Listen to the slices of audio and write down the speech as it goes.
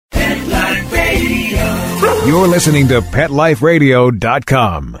You're listening to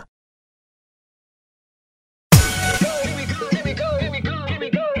PetLifeRadio.com.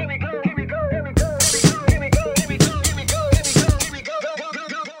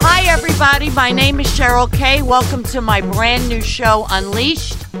 Hi, everybody. My name is Cheryl Kay. Welcome to my brand new show,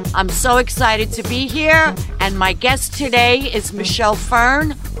 Unleashed. I'm so excited to be here. And my guest today is Michelle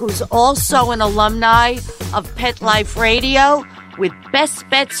Fern, who's also an alumni of Pet Life Radio with Best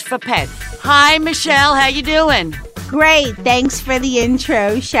Bets for Pets. Hi, Michelle. How you doing? Great. Thanks for the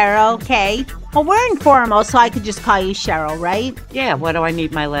intro, Cheryl Kay. Well, we're informal, so I could just call you Cheryl, right? Yeah, what do I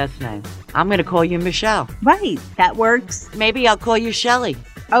need my last name? I'm going to call you Michelle. Right. That works. Maybe I'll call you Shelley.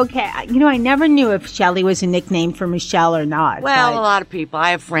 Okay. I never knew if Shelley was a nickname for Michelle or not. Well, a lot of people.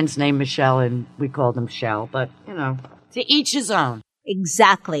 I have friends named Michelle, and we call them Shell. But, to each his own.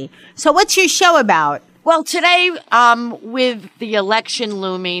 Exactly. So what's your show about? Well, today, with the election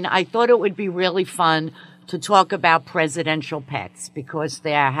looming, I thought it would be really fun to talk about presidential pets because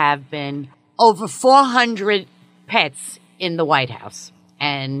there have been over 400 pets in the White House,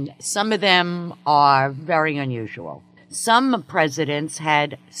 and some of them are very unusual. Some presidents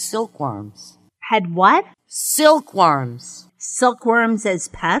had silkworms. Had what? Silkworms. Silkworms as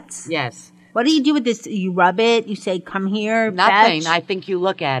pets? Yes. What do you do with this? You rub it? You say, come here, Nothing. fetch? I think you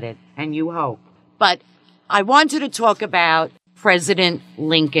look at it and you hope. But I wanted to talk about President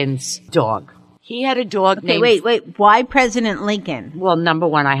Lincoln's dog. He had a dog named... Wait. Why President Lincoln? Well, number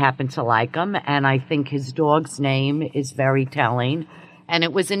one, I happen to like him, and I think his dog's name is very telling. And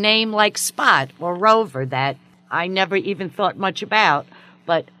it was a name like Spot or Rover that I never even thought much about.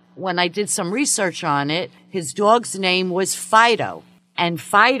 But when I did some research on it, his dog's name was Fido. And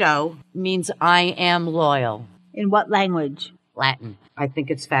Fido means I am loyal. In what language? Latin. I think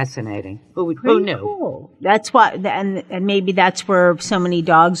it's fascinating. Who knew? Cool. That's why, and maybe that's where so many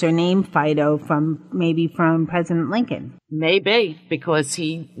dogs are named Fido from President Lincoln. Maybe, because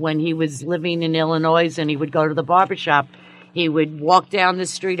when he was living in Illinois and he would go to the barbershop, he would walk down the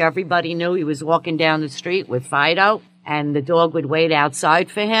street. Everybody knew he was walking down the street with Fido, and the dog would wait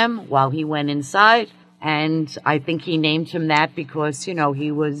outside for him while he went inside. And I think he named him that because,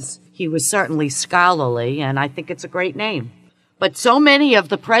 he was certainly scholarly, and I think it's a great name. But so many of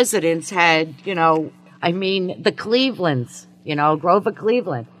the presidents had, the Clevelands, Grover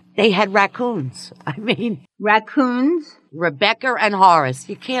Cleveland, they had raccoons. Raccoons? Rebecca and Horace.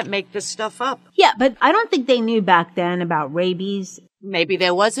 You can't make this stuff up. Yeah, but I don't think they knew back then about rabies. Maybe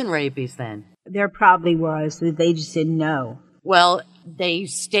there wasn't rabies then. There probably was. They just didn't know. Well, they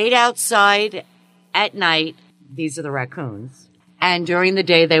stayed outside at night. These are the raccoons. And during the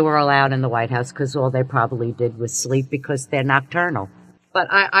day, they were allowed in the White House because all they probably did was sleep because they're nocturnal. But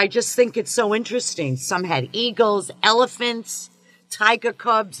I just think it's so interesting. Some had eagles, elephants, tiger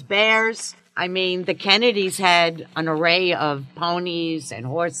cubs, bears. The Kennedys had an array of ponies and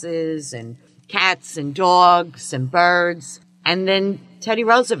horses and cats and dogs and birds. And then Teddy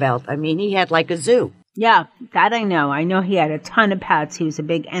Roosevelt, he had like a zoo. Yeah, that I know. I know he had a ton of pets. He was a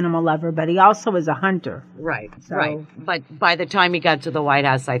big animal lover, but he also was a hunter. Right. But by the time he got to the White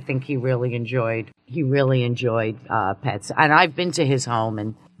House, I think he really enjoyed pets. And I've been to his home,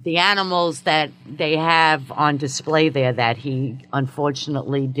 and the animals that they have on display there that he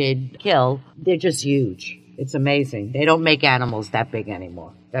unfortunately did kill, they're just huge. It's amazing. They don't make animals that big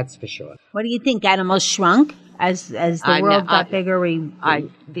anymore. That's for sure. What do you think? Animals shrunk as the world got bigger?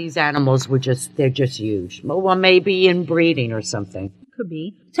 These animals they're just huge. Well, maybe in breeding or something. Could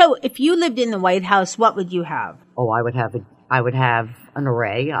be. So if you lived in the White House, what would you have? Oh, I would have an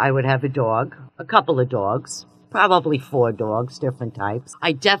array. I would have a dog, a couple of dogs, probably 4 dogs, different types.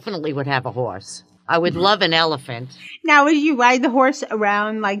 I definitely would have a horse. I would love an elephant. Now, would you ride the horse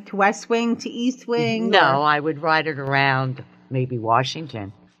around like to West Wing, to East Wing? No, I would ride it around maybe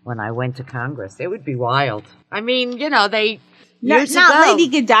Washington when I went to Congress. It would be wild. They... Years not ago. Lady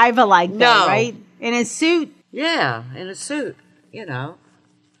Godiva like that, right? In a suit? Yeah, in a suit,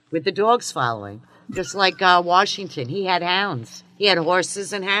 with the dogs following. Just like Washington. He had hounds. He had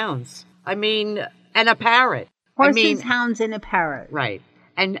horses and hounds. And a parrot. Horses, hounds, and a parrot. Right.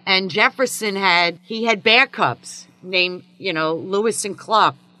 And Jefferson had bear cubs named, Lewis and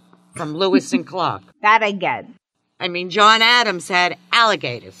Clark from Lewis and Clark. That I get. John Adams had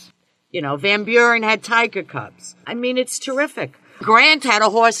alligators. Van Buren had tiger cubs. It's terrific. Grant had a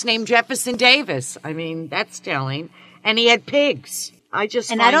horse named Jefferson Davis. That's telling. And he had pigs. I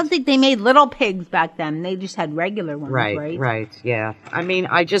don't think they made little pigs back then. They just had regular ones, right? Right, yeah.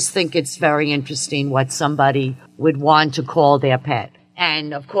 I just think it's very interesting what somebody would want to call their pet.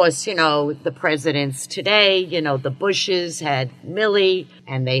 And of course, the presidents today, the Bushes had Millie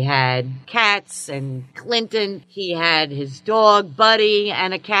and they had cats, and Clinton, he had his dog Buddy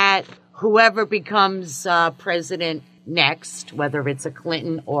and a cat. Whoever becomes president next, whether it's a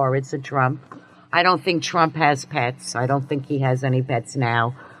Clinton or it's a Trump, I don't think Trump has pets. I don't think he has any pets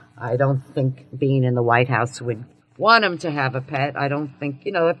now. I don't think being in the White House would want him to have a pet. I don't think,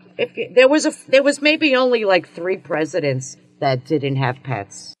 if there was maybe only like 3 presidents that didn't have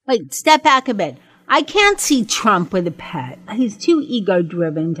pets. Wait, step back a bit. I can't see Trump with a pet. He's too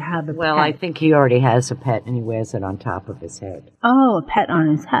ego-driven to have a pet. Well, I think he already has a pet and he wears it on top of his head. Oh, a pet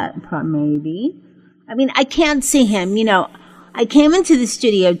on his head, maybe. I mean, I can't see him. I came into the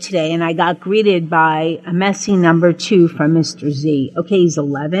studio today and I got greeted by a messy number 2 from Mr. Z. Okay, he's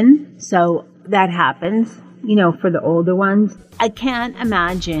 11, so that happens, for the older ones. I can't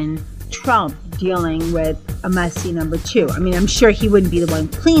imagine Trump dealing with a messy number 2. I mean, I'm sure he wouldn't be the one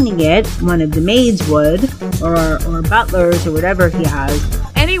cleaning it. One of the maids would, or butlers, or whatever he has.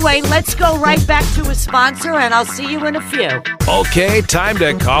 Anyway, let's go right back to a sponsor, and I'll see you in a few. Okay, time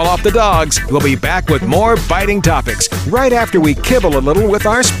to call off the dogs. We'll be back with more biting topics right after we kibble a little with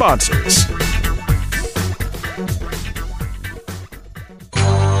our sponsors.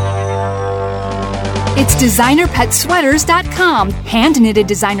 It's DesignerPetSweaters.com. Hand-knitted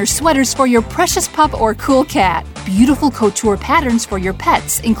designer sweaters for your precious pup or cool cat. Beautiful couture patterns for your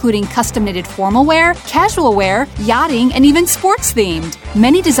pets, including custom-knitted formal wear, casual wear, yachting, and even sports-themed.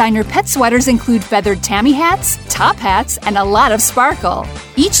 Many designer pet sweaters include feathered tammy hats, top hats, and a lot of sparkle.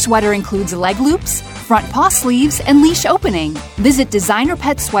 Each sweater includes leg loops, front paw sleeves, and leash opening. Visit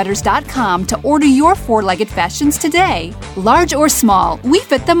DesignerPetSweaters.com to order your 4-legged fashions today. Large or small, we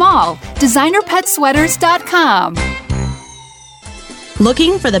fit them all. DesignerPetSweaters.com.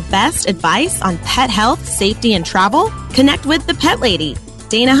 Looking for the best advice on pet health, safety, and travel? Connect with the Pet Lady.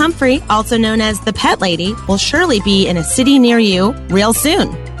 Dana Humphrey, also known as the Pet Lady, will surely be in a city near you real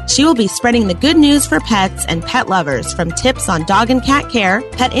soon. She will be spreading the good news for pets and pet lovers, from tips on dog and cat care,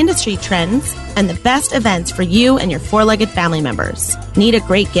 pet industry trends, and the best events for you and your 4-legged family members. Need a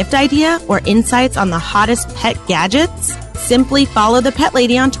great gift idea or insights on the hottest pet gadgets? Simply follow the Pet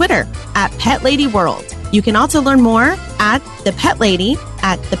Lady on Twitter at Pet Lady World. You can also learn more at The Pet Lady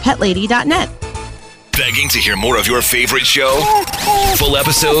at thepetlady.net. Begging to hear more of your favorite show? Full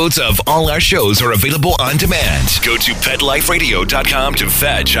episodes of all our shows are available on demand. Go to PetLifeRadio.com to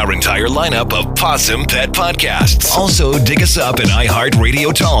fetch our entire lineup of Possum Pet podcasts. Also, dig us up in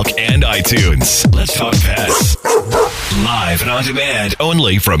iHeartRadio Talk and iTunes. Let's talk pets. Live and on demand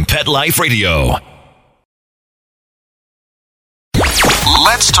only from Pet Life Radio.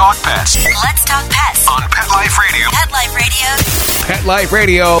 Let's talk pets. Let's talk pets On Pet Life Radio. Pet Life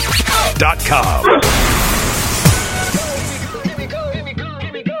Radio. PetLifeRadio.com.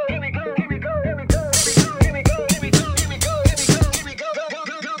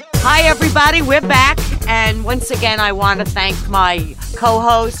 Hi, everybody. We're back. And once again, I want to thank my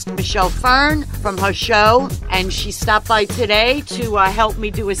co-host, Michelle Fern, from her show. And she stopped by today to help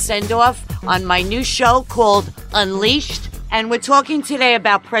me do a send-off on my new show called Unleashed. And we're talking today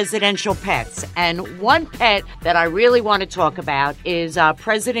about presidential pets. And one pet that I really want to talk about is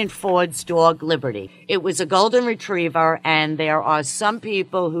President Ford's dog, Liberty. It was a golden retriever, and there are some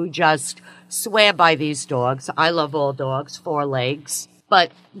people who just swear by these dogs. I love all dogs, 4 legs.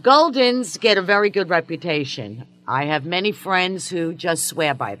 But Goldens get a very good reputation. I have many friends who just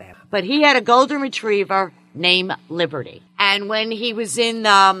swear by them. But he had a golden retriever named Liberty. And when he was in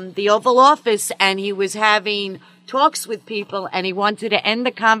the Oval Office and he was having talks with people and he wanted to end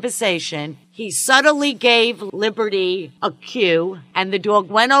the conversation, he subtly gave Liberty a cue, and the dog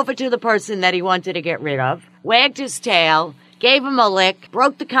went over to the person that he wanted to get rid of, wagged his tail, gave him a lick,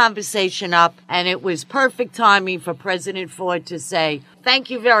 broke the conversation up, and it was perfect timing for President Ford to say, "Thank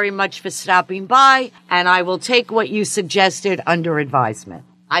you very much for stopping by, and I will take what you suggested under advisement."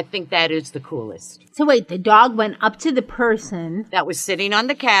 I think that is the coolest. So wait, the dog went up to the person That was sitting on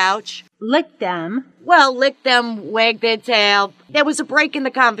the couch. licked them. Well, licked them, wagged their tail. There was a break in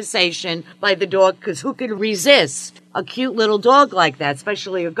the conversation by the dog, because who could resist a cute little dog like that,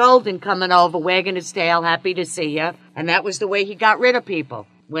 especially a golden coming over, wagging his tail, happy to see you. And that was the way he got rid of people,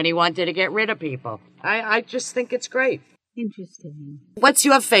 when he wanted to get rid of people. I just think it's great. Interesting. What's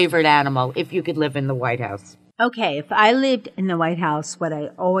your favorite animal if you could live in the White House? Okay, if I lived in the White House, what I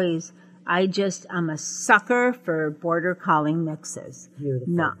always I'm a sucker for Border Collie mixes.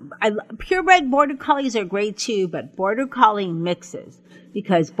 Beautiful. No, purebred Border Collies are great too, but Border Collie mixes,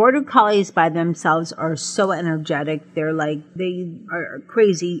 because Border Collies by themselves are so energetic. They are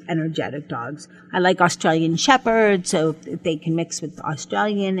crazy energetic dogs. I like Australian Shepherds, so if they can mix with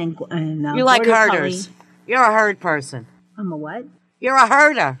Australian and you like Border herders. Collie. You're a herd person. I'm a what? You're a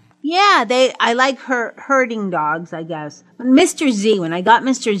herder. Yeah, I like herding dogs, I guess. Mr. Z, when I got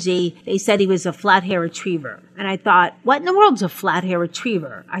Mr. Z, they said he was a flat hair retriever. And I thought, what in the world's a flat hair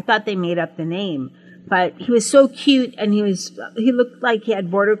retriever? I thought they made up the name. But he was so cute, and he looked like he had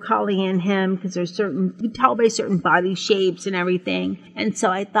Border Collie in him, because you could tell by certain body shapes and everything. And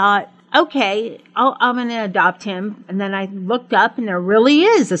so I thought, okay, I'm going to adopt him. And then I looked up, and there really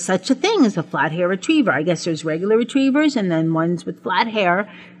is such a thing as a flat hair retriever. I guess there's regular retrievers and then ones with flat hair,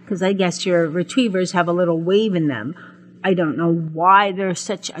 because I guess your retrievers have a little wave in them. I don't know why there's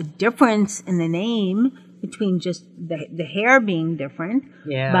such a difference in the name between just the hair being different.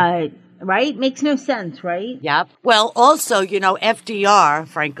 Yeah. But, right? Makes no sense, right? Yep. Well, also, FDR,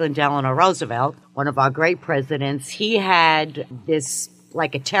 Franklin Delano Roosevelt, one of our great presidents, he had this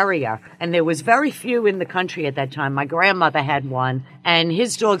like a terrier, and there was very few in the country at that time. My grandmother had one, and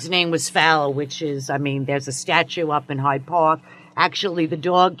his dog's name was Fowler, which is, there's a statue up in Hyde Park. Actually, the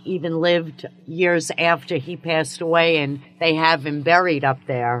dog even lived years after he passed away, and they have him buried up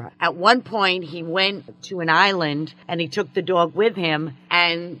there. At one point, he went to an island, and he took the dog with him,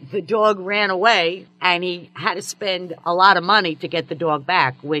 and the dog ran away, and he had to spend a lot of money to get the dog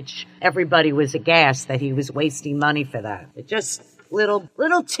back, which everybody was aghast that he was wasting money for that. It just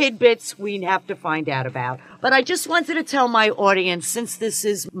little tidbits we have to find out about. But I just wanted to tell my audience, since this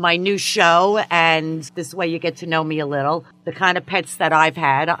is my new show and this way you get to know me a little, the kind of pets that I've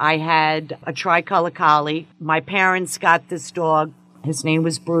had. I had a tricolor collie. My parents got this dog. His name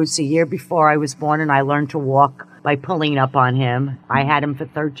was Bruce a year before I was born, and I learned to walk by pulling up on him. I had him for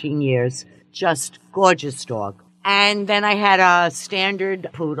 13 years. Just gorgeous dog. And then I had a standard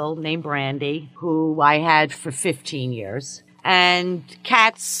poodle named Brandy, who I had for 15 years. And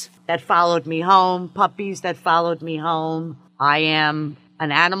cats that followed me home, puppies that followed me home. I am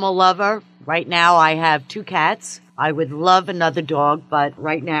an animal lover. Right now I have 2 cats. I would love another dog, but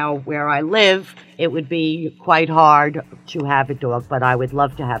right now where I live, it would be quite hard to have a dog, but I would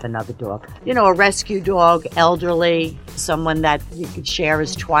love to have another dog. A rescue dog, elderly, someone that you could share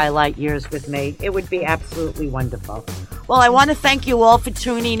his twilight years with me. It would be absolutely wonderful. Well, I want to thank you all for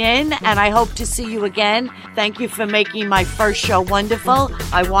tuning in, and I hope to see you again. Thank you for making my first show wonderful.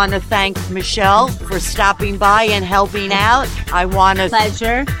 I want to thank Michelle for stopping by and helping out.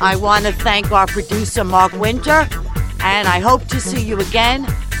 Pleasure. I want to thank our producer, Mark Winter, and I hope to see you again.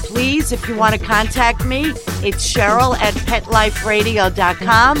 Please, if you want to contact me, it's Cheryl at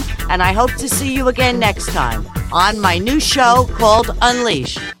PetLifeRadio.com, and I hope to see you again next time on my new show called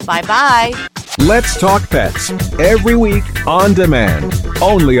Unleash. Bye-bye. Let's Talk Pets, every week on demand,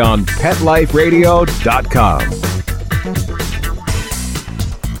 only on PetLifeRadio.com.